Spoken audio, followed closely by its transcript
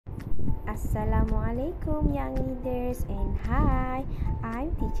Assalamualaikum young leaders, and hi,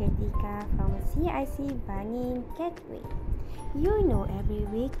 I'm Teacher Tika from CIC Bangin Gateway. You know, every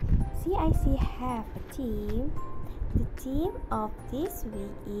week CIC have a theme. The theme of this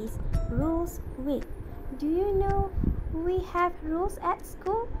week is Rules Week. Do you know we have rules at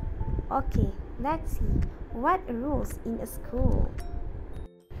school? Okay, let's see what rules in a school.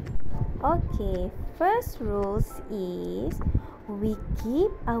 Okay, first rules is we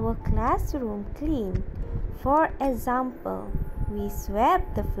keep our classroom clean. For example, we sweep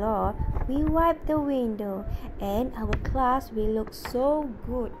the floor, we wipe the window, and our class will look so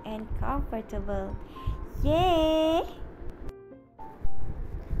good and comfortable. Yay!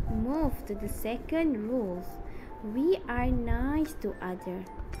 Move to the second rules. We are nice to others.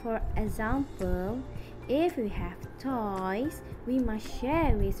 For example, if we have toys, we must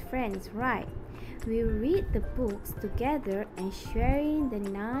share with friends, right? We read the books together and sharing the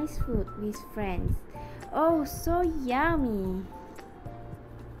nice food with friends. Oh, so yummy!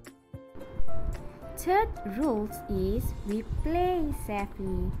 Third rule is we play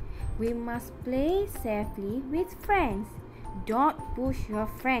safely. We must play safely with friends. Don't push your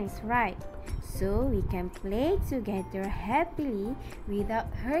friends, right? So we can play together happily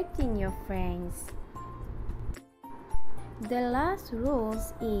without hurting your friends. The last rule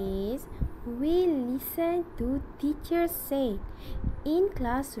is we listen to teachers say. In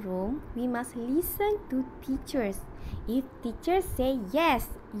classroom, we must listen to teachers. If teachers say yes,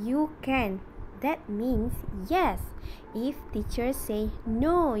 you can, that means yes. If teachers say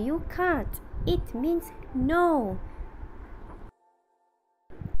no, you can't, it means no.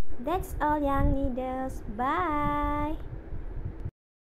 That's all, young leaders. Bye.